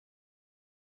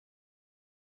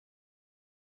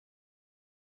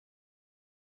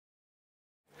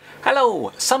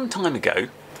Hello! Some time ago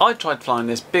I tried flying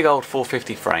this big old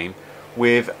 450 frame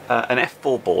with an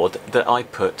F4 board that I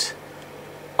put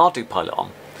Ardupilot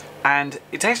on, and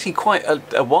it's actually quite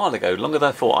a while ago, longer than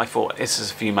I thought. I thought this is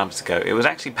a few months ago. It was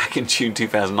actually back in June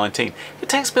 2019. It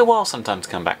takes me a while sometimes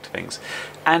to come back to things,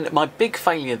 and my big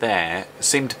failure there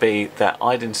seemed to be that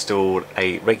I'd installed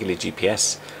a regular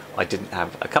GPS. I didn't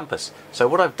have a compass. So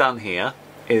what I've done here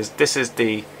is, this is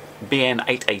the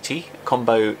BN880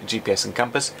 combo GPS and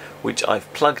compass, which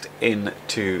I've plugged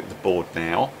into the board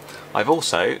now. I've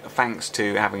also, thanks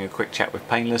to having a quick chat with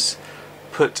Painless,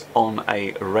 put on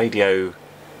a radio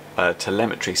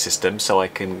telemetry system so I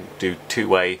can do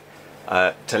two-way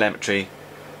telemetry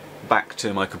back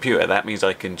to my computer. That means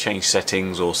I can change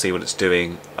settings or see what it's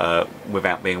doing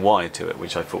without being wired to it,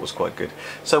 which I thought was quite good.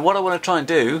 So what I want to try and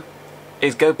do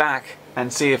is go back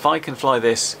and see if I can fly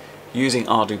this using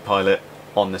Ardupilot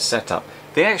on the setup.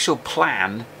 The actual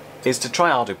plan is to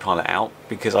try Ardupilot out,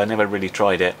 because I never really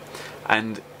tried it,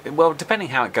 and well, depending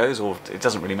how it goes, or it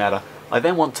doesn't really matter, I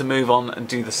then want to move on and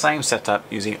do the same setup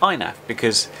using iNav,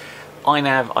 because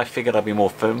iNav I figured I'd be more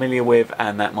familiar with,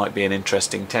 and that might be an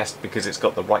interesting test because it's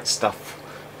got the right stuff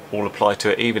all applied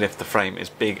to it, even if the frame is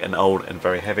big and old and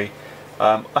very heavy.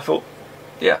 I thought,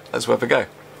 yeah, that's worth a go.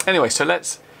 Anyway, so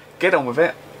let's get on with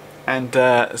it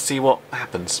and see what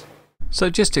happens. So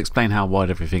just to explain how I wired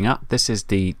everything up, this is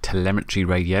the telemetry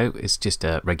radio. It's just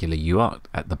a regular UART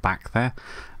at the back there,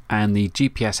 and the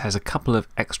GPS has a couple of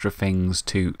extra things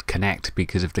to connect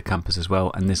because of the compass as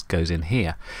well, and this goes in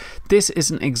here. This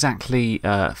isn't exactly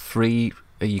free.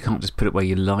 You can't just put it where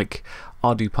you like.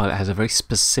 Ardupilot has a very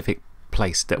specific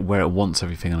place where it wants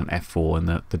everything on an F4,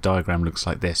 and the diagram looks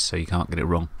like this, so you can't get it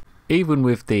wrong. Even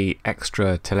with the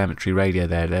extra telemetry radio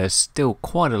there's still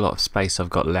quite a lot of space I've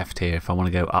got left here if I want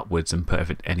to go upwards and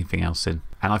put anything else in.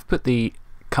 And I've put the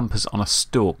compass on a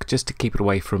stalk just to keep it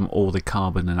away from all the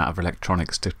carbon and other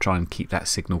electronics, to try and keep that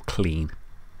signal clean.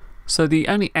 So the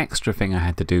only extra thing I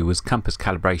had to do was compass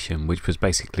calibration, which was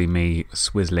basically me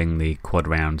swizzling the quad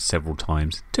round several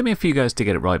times. Took me a few goes to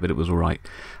get it right, but it was alright.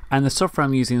 And the software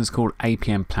I'm using is called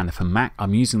APM Planner for Mac.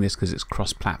 I'm using this because it's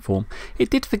cross-platform. It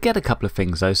did forget a couple of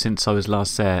things though since I was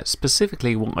last there.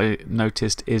 Specifically, what I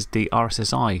noticed is the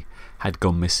RSSI had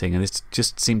gone missing, and it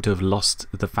just seemed to have lost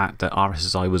the fact that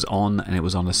RSSI was on, and it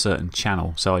was on a certain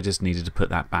channel, so I just needed to put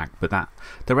that back, but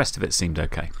the rest of it seemed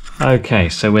okay. Okay,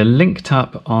 so we're linked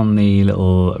up on the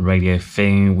little radio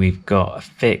thing. We've got a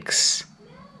fix,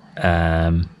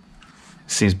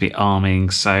 seems to be arming,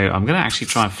 so I'm going to actually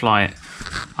try and fly it.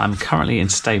 I'm currently in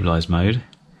stabilize mode.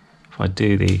 If I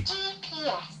do the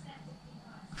GPS,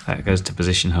 that goes to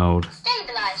position hold.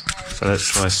 Stabilize mode. So let's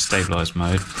try stabilize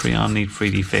mode. Pre-arm need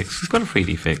 3D fix. We've got a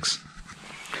 3D fix,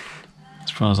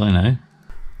 as far as I know.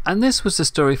 And this was the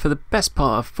story for the best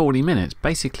part of 40 minutes.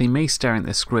 Basically me staring at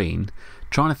the screen,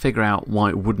 trying to figure out why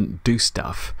it wouldn't do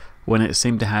stuff when it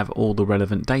seemed to have all the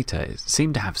relevant data. It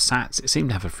seemed to have SATs, it seemed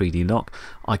to have a 3D lock.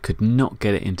 I could not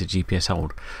get it into GPS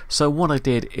hold. So what I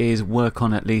did is work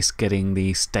on at least getting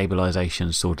the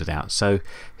stabilization sorted out. So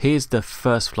here's the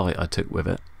first flight I took with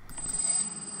it.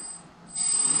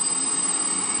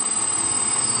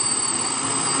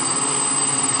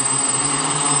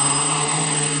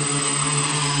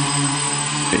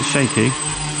 Bit shaky.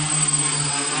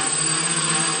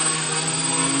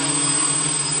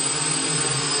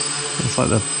 It's like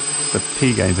the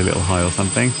P gain's a little high or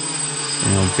something,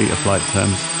 on beta flight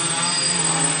terms.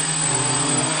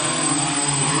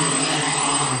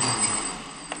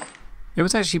 It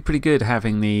was actually pretty good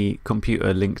having the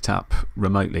computer linked up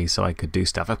remotely so I could do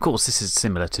stuff. Of course, this is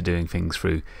similar to doing things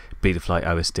through Betaflight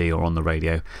OSD or on the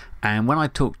radio. And when I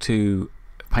talked to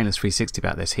Painless 360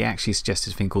 about this, he actually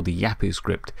suggested a thing called the Yahoo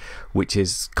script, which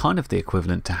is kind of the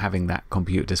equivalent to having that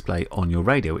computer display on your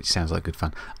radio, which sounds like good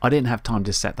fun. I didn't have time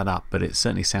to set that up, but it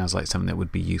certainly sounds like something that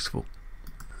would be useful.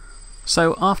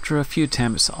 So after a few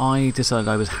attempts, I decided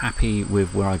I was happy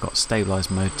with where I got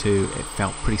stabilized mode to. It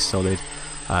felt pretty solid,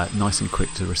 nice and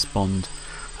quick to respond,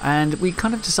 and we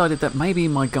kind of decided that maybe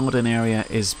my garden area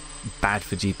is bad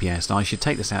for GPS and I should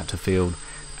take this out to field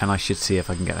and I should see if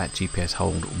I can get that GPS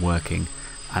hold working,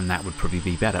 and that would probably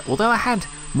be better. Although I had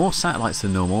more satellites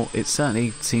than normal, it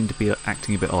certainly seemed to be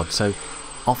acting a bit odd, so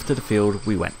off to the field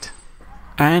we went.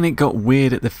 And it got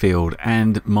weird at the field,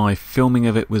 and my filming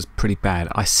of it was pretty bad.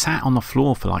 I sat on the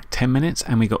floor for like 10 minutes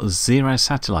and we got 0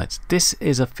 satellites. This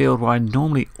is a field where I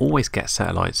normally always get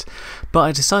satellites, but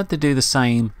I decided to do the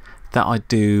same that I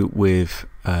do with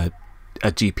a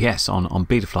GPS on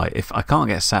Betaflight. If I can't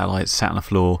get satellites sat on the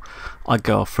floor, I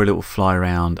go off for a little fly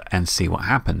around and see what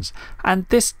happens. And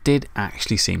this did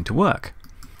actually seem to work.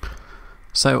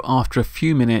 So after a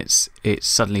few minutes it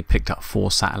suddenly picked up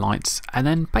 4 satellites and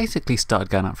then basically started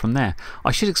going up from there.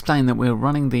 I should explain that we're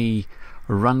running the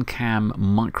Runcam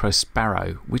Micro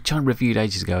Sparrow, which I reviewed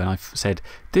ages ago, and I said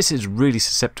this is really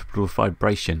susceptible to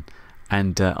vibration,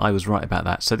 and I was right about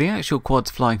that. So the actual quad's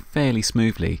flying fairly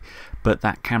smoothly, but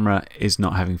that camera is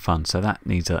not having fun, so that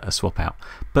needs a swap out.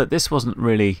 But this wasn't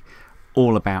really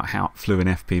all about how it flew in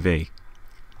FPV.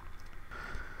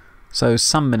 So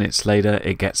some minutes later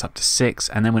it gets up to 6,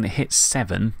 and then when it hits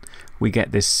 7 we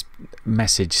get this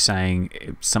message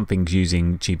saying something's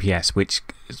using GPS, which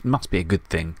must be a good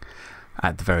thing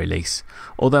at the very least.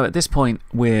 Although at this point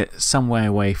we're some way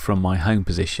away from my home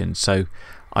position, so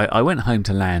I went home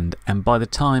to land, and by the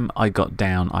time I got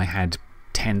down I had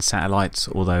 10 satellites,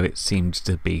 although it seemed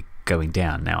to be going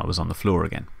down now I was on the floor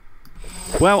again.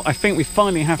 Well, I think we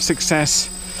finally have success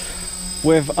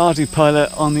with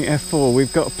Ardupilot on the F4.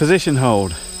 We've got a position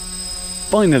hold.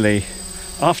 Finally,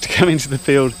 after coming to the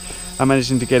field, I'm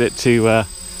managing to get it to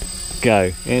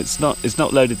go. It's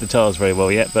not loaded the tiles very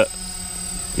well yet, but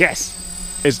yes,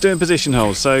 it's doing position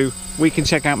hold, so we can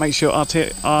check out, make sure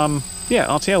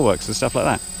RTL works and stuff like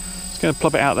that. Just going to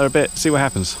plop it out there a bit, see what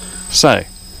happens. So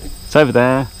it's over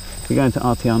there. We're going to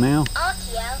RTL now.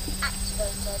 RTL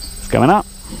activated. It's going up.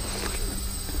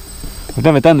 I've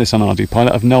never done this on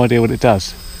Ardupilot, I've no idea what it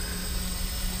does.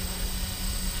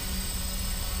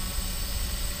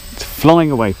 It's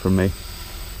flying away from me.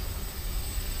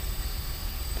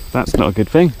 That's not a good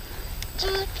thing.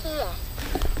 GPS.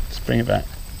 Let's bring it back.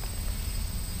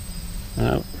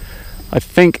 I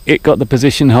think it got the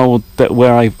position hold that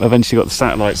where I eventually got the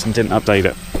satellites and didn't update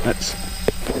it. Let's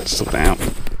sort that out.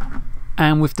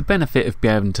 And with the benefit of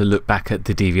being able to look back at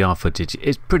the DVR footage,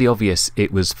 it's pretty obvious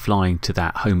it was flying to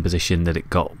that home position that it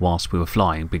got whilst we were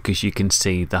flying, because you can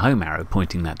see the home arrow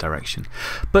pointing that direction.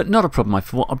 But not a problem, I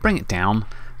thought. I'll bring it down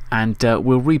and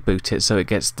we'll reboot it so it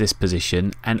gets this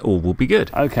position and all will be good.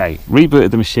 Okay,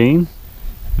 rebooted the machine.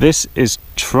 This is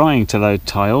trying to load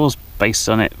tiles based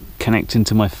on it connecting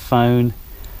to my phone,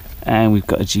 and we've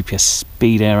got a GPS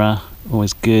speed error,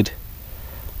 always good.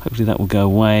 Hopefully that will go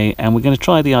away, and we're going to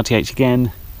try the RTH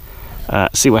again,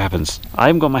 see what happens. I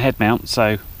haven't got my head mount,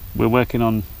 so we're working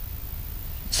on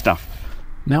stuff.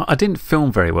 Now, I didn't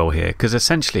film very well here because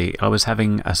essentially I was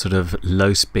having a sort of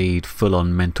low speed full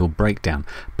on mental breakdown.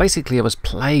 Basically I was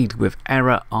plagued with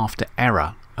error after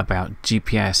error about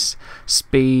GPS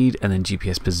speed and then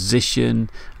GPS position,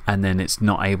 and then it's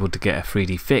not able to get a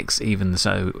 3D fix even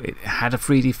though it had a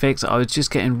 3D fix. I was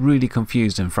just getting really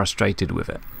confused and frustrated with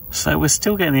it. So we're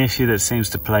still getting the issue that seems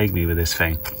to plague me with this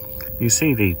thing. You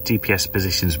see the GPS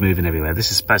positions moving everywhere.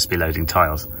 This is supposed to be loading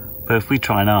tiles, but if we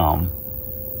try an arm,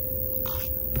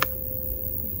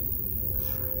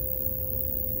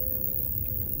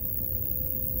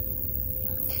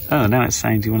 oh, now it's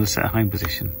saying do you want to set a home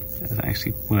position. That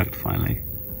actually worked finally.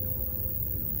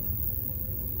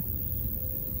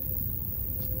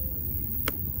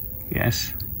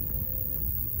 Yes,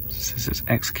 it says it's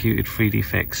executed 3D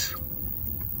fix.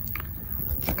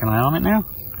 Can I arm it now?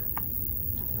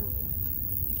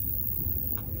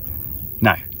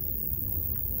 No.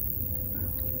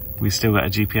 We've still got a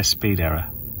GPS speed error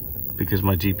because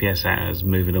my GPS error is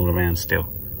moving all around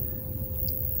still.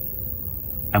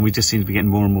 And we just seem to be getting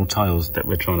more and more tiles that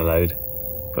we're trying to load,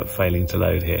 but failing to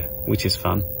load here, which is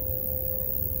fun.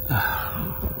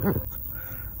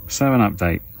 So an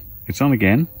update. It's on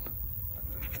again.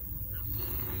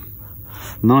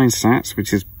 9 sats,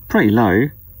 which is pretty low.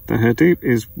 The Hadoop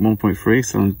is 1.3,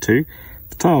 so on 2.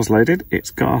 The tile's loaded,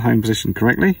 it's got our home position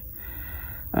correctly.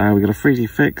 We got a 3D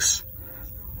fix,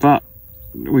 but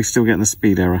we're still getting the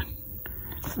speed error.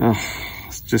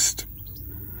 It's just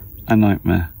a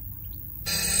nightmare.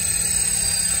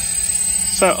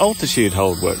 So altitude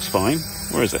hold works fine.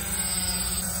 Where is it?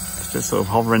 It's just sort of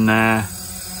hovering there,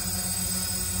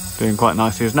 doing quite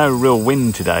nicely. There's no real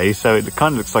wind today, so it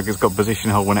kind of looks like it's got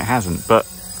position hold when it hasn't. But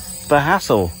the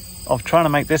hassle of trying to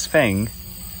make this thing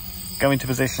go into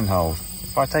position hold.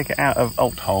 If I take it out of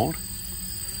alt hold,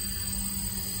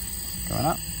 going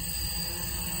up.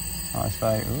 I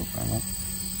say, oh, hang on.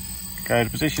 Go to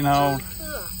position hold.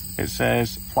 It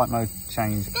says flight mode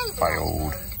change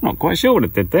failed. Not quite sure what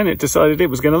it did then. It decided it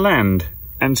was going to land,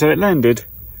 and so it landed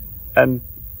and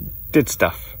did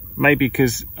stuff. Maybe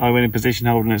because I went in position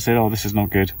hold and it said, oh, this is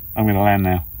not good, I'm going to land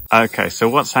now. Okay, so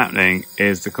what's happening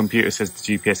is the computer says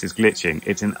the GPS is glitching.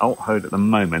 It's in alt hold at the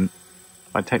moment.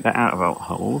 If I take that out of alt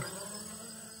hold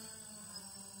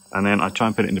and then I try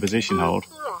and put it into position hold.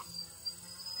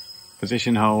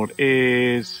 Position hold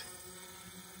is...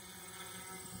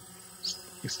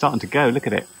 it's starting to go, look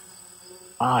at it.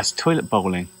 Ah, it's toilet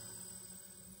bowling.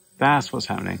 That's what's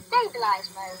happening.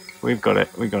 Stabilize mode. We've got it.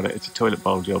 It's a toilet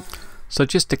bowl job. So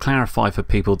just to clarify for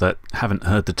people that haven't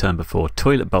heard the term before,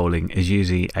 toilet bowling is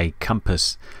usually a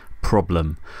compass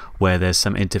problem where there's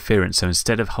some interference. So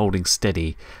instead of holding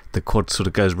steady, the quad sort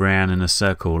of goes round in a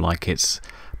circle like it's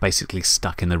basically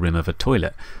stuck in the rim of a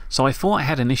toilet. So I thought I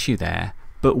had an issue there,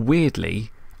 but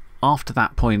weirdly, after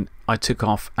that point, I took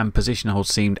off and position hold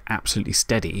seemed absolutely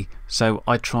steady. So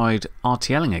I tried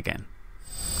RTLing again.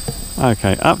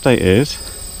 Okay, update is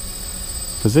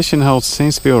position hold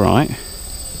seems to be alright.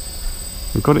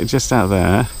 We've got it just out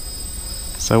there.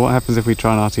 So what happens if we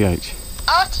try an RTH?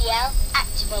 RTL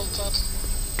activated.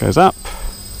 Goes up.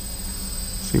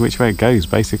 See which way it goes,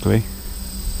 basically.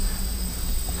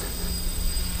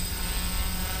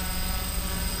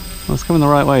 Well, it's coming the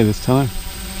right way this time.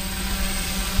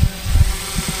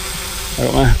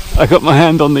 I got my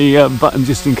hand on the button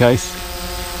just in case.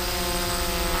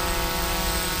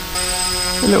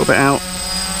 A little bit out.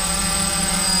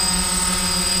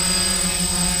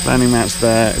 Landing mount's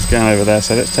there, it's going over there,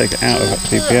 so let's take it out of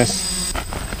GPS.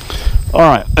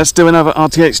 Alright, let's do another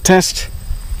RTH test.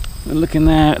 Look in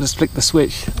there, let's flick the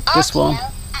switch. This one.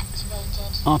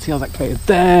 RTL's activated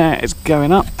there, it's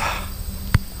going up.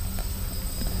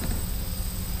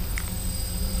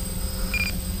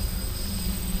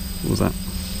 What was that?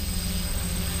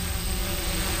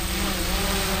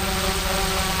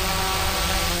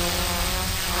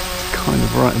 It's kind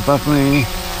of right above me.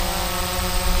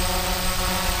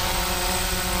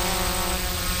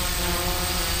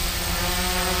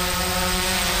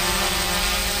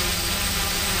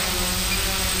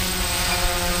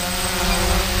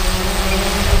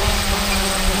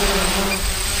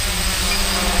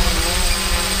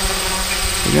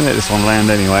 We're going to let this one land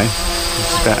anyway.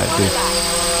 It's about to do.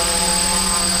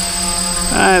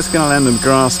 It's going to land in the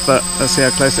grass, but let's see how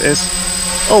close it is.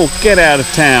 Oh, get out of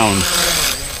town!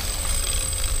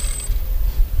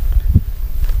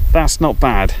 That's not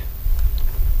bad.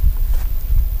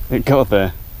 It got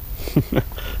there.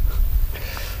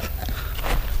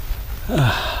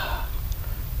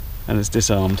 And it's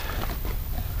disarmed.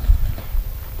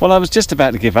 Well, I was just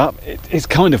about to give up. It's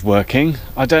kind of working.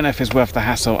 I don't know if it's worth the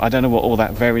hassle. I don't know what all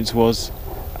that variance was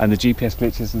and the GPS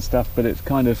glitches and stuff, but it's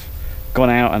kind of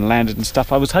gone out and landed and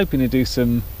stuff. I was hoping to do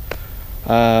some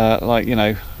like, you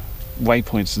know,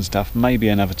 waypoints and stuff maybe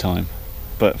another time,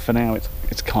 but for now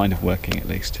it's kind of working at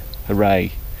least.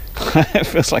 Hooray. It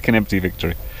feels like an empty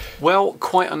victory. Well,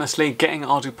 quite honestly, getting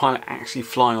Ardupilot actually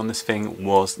flying on this thing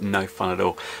was no fun at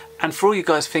all. And for all you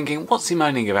guys thinking, what's he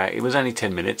moaning about? It was only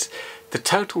 10 minutes. The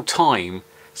total time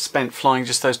spent flying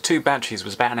just those two batteries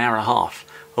was about an hour and a half,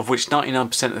 of which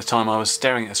 99% of the time I was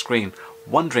staring at a screen,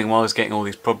 wondering why I was getting all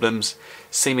these problems.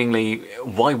 Seemingly,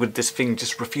 why would this thing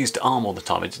just refuse to arm all the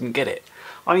time? I didn't get it.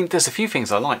 I mean, there's a few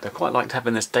things I liked. I quite liked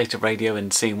having this data radio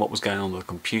and seeing what was going on with the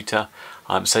computer.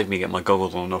 Saved me getting my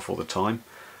goggles on and off all the time.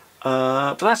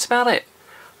 But that's about it.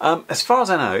 As far as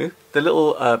I know, the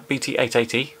little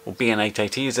BT880 or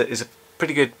BN880 is a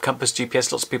pretty good compass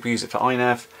GPS. Lots of people use it for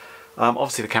iNav.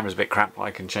 Obviously the camera's a bit crap, but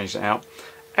I can change that out.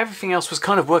 Everything else was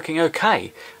kind of working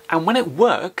okay. And when it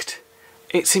worked,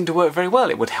 it seemed to work very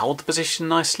well. It would hold the position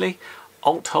nicely.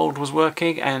 Alt hold was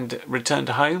working, and return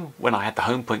to home when I had the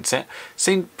home point set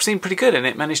seemed pretty good, and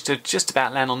it managed to just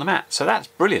about land on the mat. So that's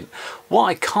brilliant. What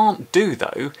I can't do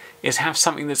though is have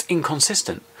something that's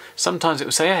inconsistent. Sometimes it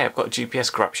would say, hey, I've got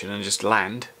GPS corruption, and just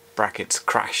land, brackets,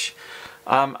 crash.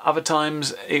 Other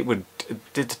times it would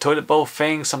did the toilet bowl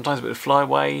thing. Sometimes it would fly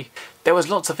away. There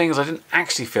was lots of things I didn't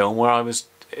actually film where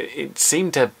it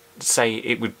seemed to say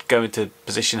it would go into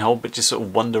position hold but just sort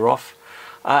of wander off.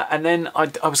 And then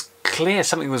I was clear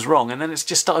something was wrong, and then it's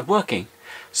just started working.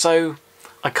 So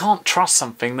I can't trust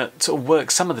something that sort of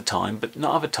works some of the time but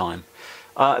not other time.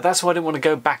 That's why I didn't want to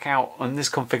go back out on this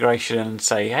configuration and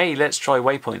say, hey, let's try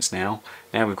waypoints now.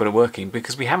 Now we've got it working,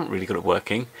 because we haven't really got it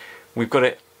working. We've got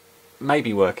it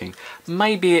maybe working.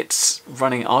 Maybe it's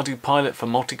running Ardupilot for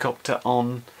multicopter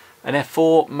on an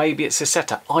F4. Maybe it's a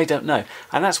setup. I don't know.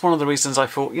 And that's one of the reasons I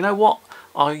thought, you know what?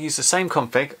 I'll use the same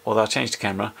config, although I'll change the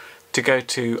camera, to go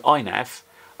to iNav.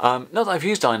 Not that I've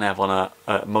used iNav on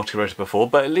a multi-rotor before,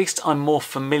 but at least I'm more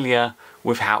familiar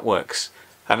with how it works.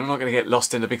 And I'm not going to get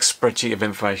lost in a big spreadsheet of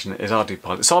information that is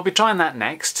Ardupilot. So I'll be trying that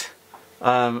next.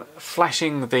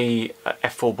 Flashing the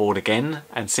F4 board again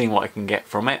and seeing what I can get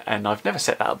from it. And I've never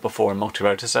set that up before in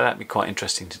multi-rotor, so that'd be quite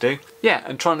interesting to do. Yeah,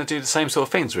 and trying to do the same sort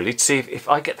of things really, to see if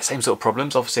I get the same sort of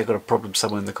problems. Obviously I've got a problem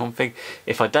somewhere in the config.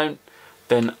 If I don't,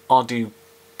 then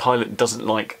Ardupilot doesn't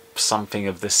like something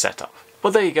of this setup.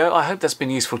 Well, there you go. I hope that's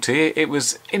been useful to you. It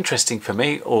was interesting for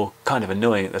me, or kind of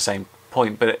annoying at the same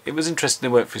point, but it was interesting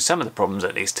to work through some of the problems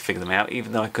at least to figure them out,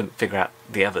 even though I couldn't figure out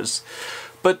the others.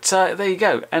 But there you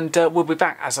go, and we'll be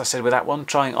back, as I said, with that one,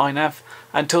 trying iNav.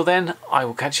 Until then, I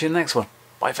will catch you in the next one.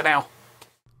 Bye for now.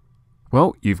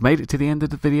 Well, you've made it to the end of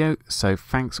the video, so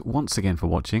thanks once again for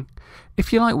watching.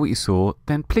 If you like what you saw,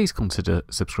 then please consider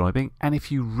subscribing, and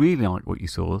if you really like what you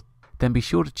saw, then be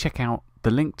sure to check out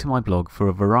the link to my blog for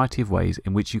a variety of ways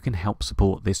in which you can help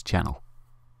support this channel.